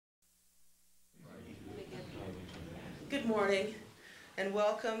Good morning and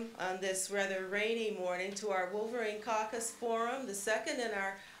welcome on this rather rainy morning to our Wolverine Caucus Forum, the second in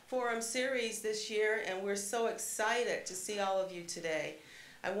our forum series this year, and we're so excited to see all of you today.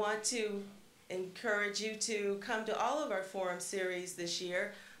 I want to encourage you to come to all of our forum series this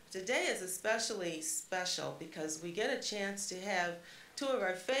year. Today is especially special because we get a chance to have two of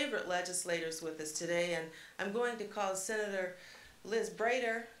our favorite legislators with us today, and I'm going to call Senator Liz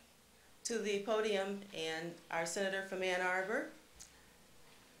Brater to the podium and our senator from Ann Arbor.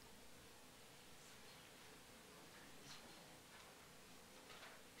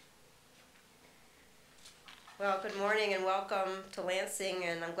 Well, good morning and welcome to Lansing,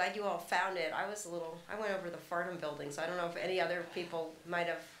 and I'm glad you all found it. I went over the Farnham building, so I don't know if any other people might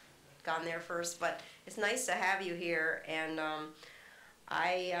have gone there first, but it's nice to have you here, and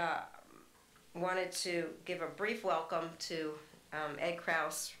I wanted to give a brief welcome to Ed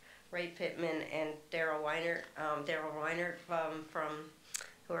Krause, Ray Pittman, and Daryl Weinert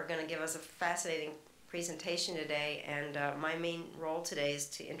who are going to give us a fascinating presentation today. And my main role today is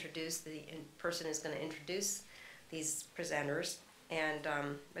to introduce the person who's going to introduce these presenters. And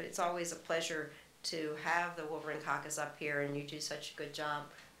but it's always a pleasure to have the Wolverine Caucus up here, and you do such a good job.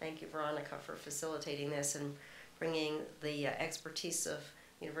 Thank you, Veronica, for facilitating this and bringing the expertise of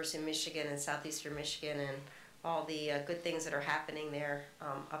University of Michigan and Southeastern Michigan and all the good things that are happening there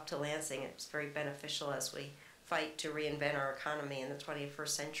up to Lansing. It's very beneficial as we fight to reinvent our economy in the 21st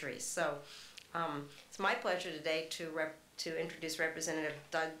century. So it's my pleasure today to introduce Representative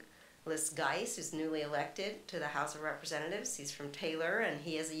Douglas Geiss, who's newly elected to the House of Representatives. He's from Taylor, and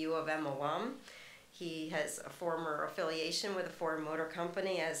he is a U of M alum. He has a former affiliation with a Ford Motor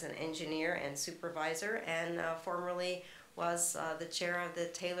Company as an engineer and supervisor, and formerly was the chair of the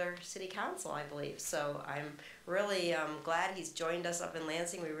Taylor City Council, I believe. So I'm really glad he's joined us up in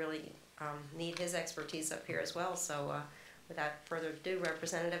Lansing. We really need his expertise up here as well. So without further ado,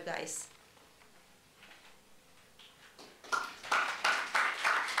 Representative Geiss.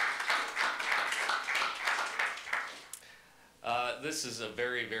 This is a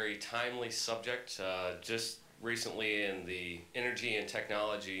very, very timely subject. Just recently in the Energy and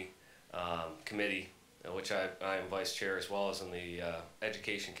Technology Committee, which I am vice chair, as well as in the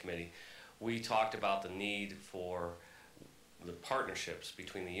Education Committee, we talked about the need for the partnerships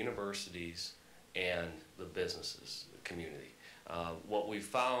between the universities and the businesses community. What we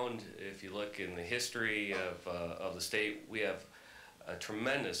found, if you look in the history of the state, we have a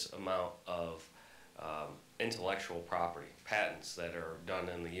tremendous amount of intellectual property, patents that are done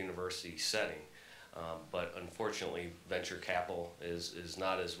in the university setting. But unfortunately, venture capital is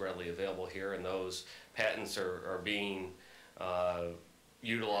not as readily available here, and those patents are being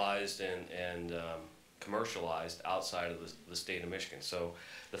utilized and commercialized outside of the state of Michigan. So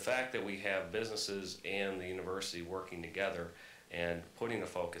the fact that we have businesses and the university working together and putting a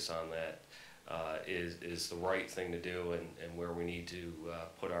focus on that is the right thing to do, and where we need to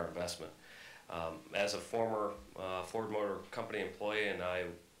put our investment. As a former Ford Motor Company employee, and I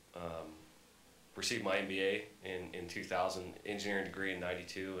received my MBA in 2000, engineering degree in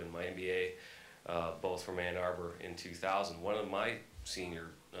 92, and my MBA both from Ann Arbor in 2000. One of my senior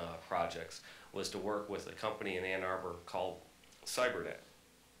projects was to work with a company in Ann Arbor called CyberNet,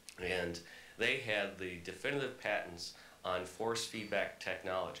 and they had the definitive patents on force feedback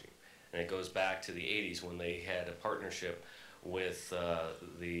technology, and it goes back to the 80s when they had a partnership with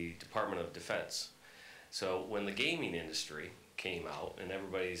the Department of Defense. So when the gaming industry came out, and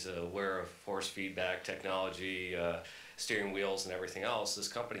everybody's aware of force feedback technology, steering wheels and everything else, this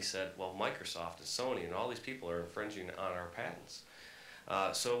company said, well, Microsoft and Sony and all these people are infringing on our patents.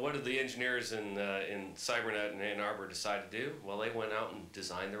 So what did the engineers in CyberNet and Ann Arbor decide to do? Well, they went out and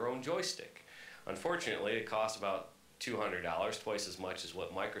designed their own joystick. Unfortunately, it cost about $200, twice as much as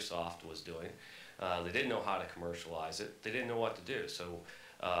what Microsoft was doing. They didn't know how to commercialize it. They didn't know what to do. So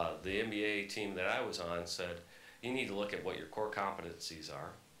the MBA team that I was on said, you need to look at what your core competencies are.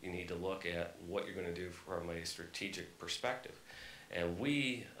 You need to look at what you're going to do from a strategic perspective. And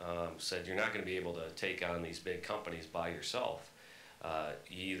we said, you're not going to be able to take on these big companies by yourself.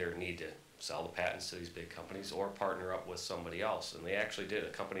 You either need to sell the patents to these big companies or partner up with somebody else. And they actually did, a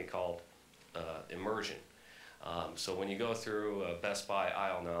company called Immersion. So when you go through Best Buy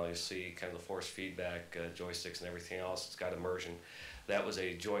aisle now, you see kind of the force feedback joysticks and everything else. It's got Immersion. That was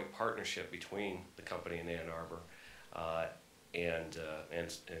a joint partnership between the company in Ann Arbor and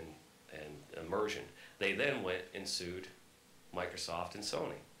Immersion. They then went and sued Microsoft and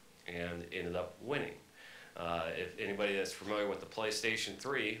Sony and ended up winning. If anybody that's familiar with the PlayStation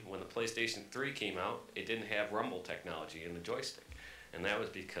 3, when the PlayStation 3 came out, it didn't have rumble technology in the joystick. And that was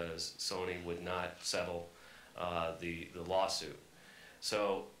because Sony would not settle the lawsuit.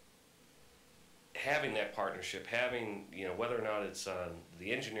 So having that partnership, having, whether or not it's on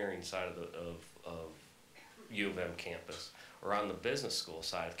the engineering side of U of M campus or on the business school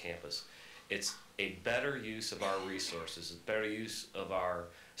side of campus, it's a better use of our resources, a better use of our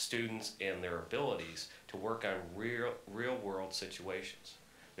students and their abilities to work on real world situations.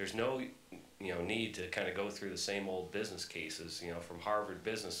 There's no need to kind of go through the same old business cases from Harvard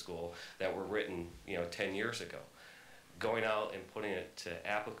Business School that were written 10 years ago. Going out and putting it to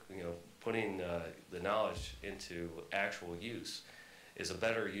putting the knowledge into actual use is a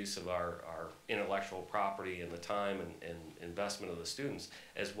better use of our intellectual property and the time and investment of the students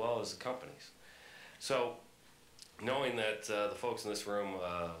as well as the companies. So knowing that the folks in this room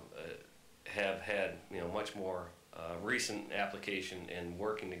have had much more recent application and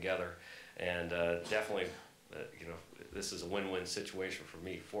working together, and definitely this is a win-win situation for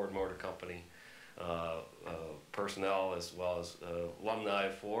me. Ford Motor Company personnel as well as alumni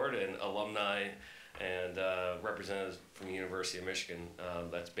of Ford and alumni and representatives from the University of Michigan.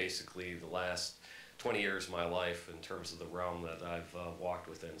 That's basically the last 20 years of my life in terms of the realm that I've walked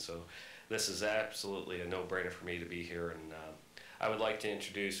within. So this is absolutely a no-brainer for me to be here. And I would like to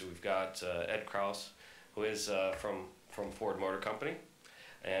introduce, we've got Ed Krause, who is from Ford Motor Company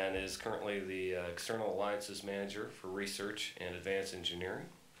and is currently the External Alliances Manager for Research and Advanced Engineering.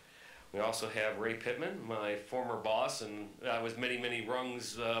 We also have Ray Pittman, my former boss, and I was many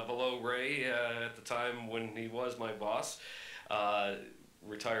rungs below Ray at the time when he was my boss.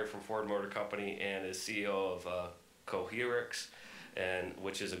 Retired from Ford Motor Company and is CEO of Coherix,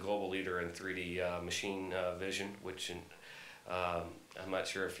 which is a global leader in 3D machine vision, which I'm not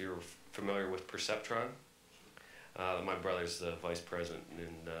sure if you're familiar with Perceptron. My brother's the vice president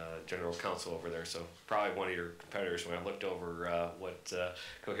and general counsel over there, so probably one of your competitors when I looked over what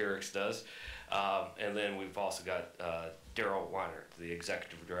Coherix does. And then we've also got Daryl Weinert, the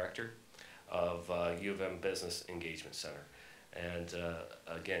executive director of U of M Business Engagement Center. And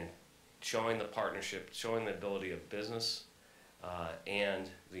again, showing the partnership, showing the ability of business and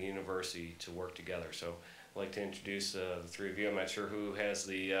the university to work together. So I'd like to introduce the three of you. I'm not sure who has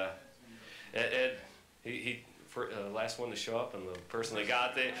the Ed. He last one to show up and the person that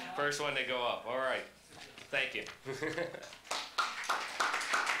got the first one to go up. All right. Thank you.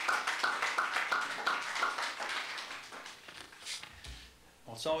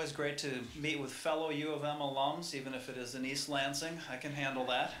 Well, it's always great to meet with fellow U of M alums, even if it is in East Lansing. I can handle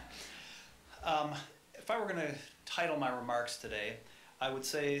that. If I were going to title my remarks today, I would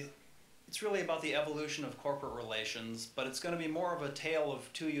say it's really about the evolution of corporate relations, but it's going to be more of a tale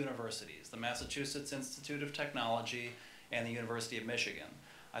of two universities, the Massachusetts Institute of Technology and the University of Michigan.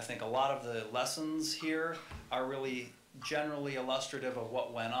 I think a lot of the lessons here are really generally illustrative of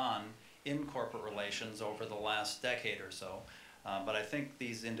what went on in corporate relations over the last decade or so, but I think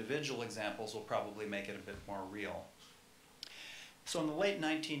these individual examples will probably make it a bit more real. So in the late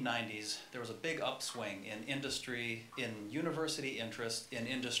 1990s, there was a big upswing in industry, in university interest, in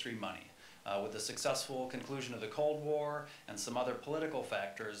industry money. With the successful conclusion of the Cold War and some other political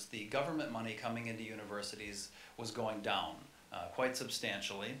factors, the government money coming into universities was going down quite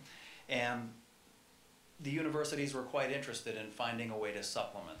substantially, and the universities were quite interested in finding a way to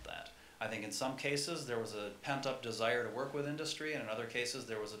supplement that. I think in some cases there was a pent-up desire to work with industry, and in other cases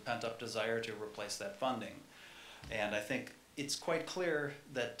there was a pent-up desire to replace that funding. And I think it's quite clear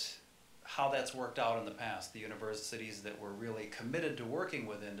that how that's worked out in the past. The universities that were really committed to working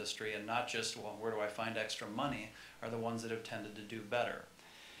with industry and not just, well, where do I find extra money, are the ones that have tended to do better.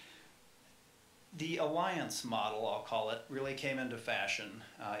 The alliance model, I'll call it, really came into fashion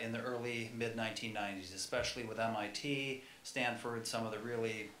in the early mid-1990s, especially with MIT, Stanford, some of the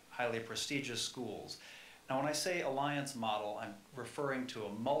really highly prestigious schools. Now when I say alliance model, I'm referring to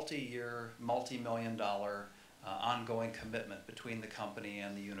a multi-year, multi-million-dollar ongoing commitment between the company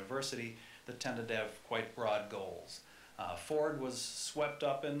and the university that tended to have quite broad goals. Ford was swept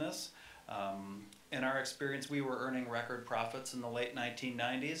up in this. In our experience, we were earning record profits in the late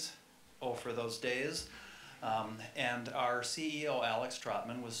 1990s. Oh, for those days. And our CEO, Alex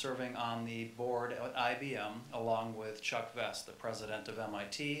Trotman, was serving on the board at IBM along with Chuck Vest, the president of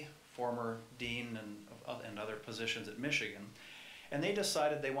MIT, former dean and other positions at Michigan. And they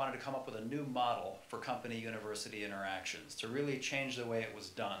decided they wanted to come up with a new model for company-university interactions to really change the way it was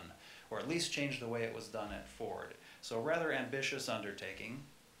done, or at least change the way it was done at Ford. So a rather ambitious undertaking.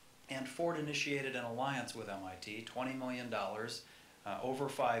 And Ford initiated an alliance with MIT, $20 million over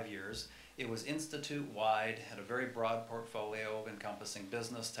 5 years. It was institute-wide, had a very broad portfolio encompassing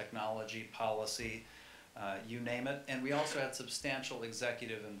business, technology, policy, you name it. And we also had substantial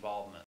executive involvement.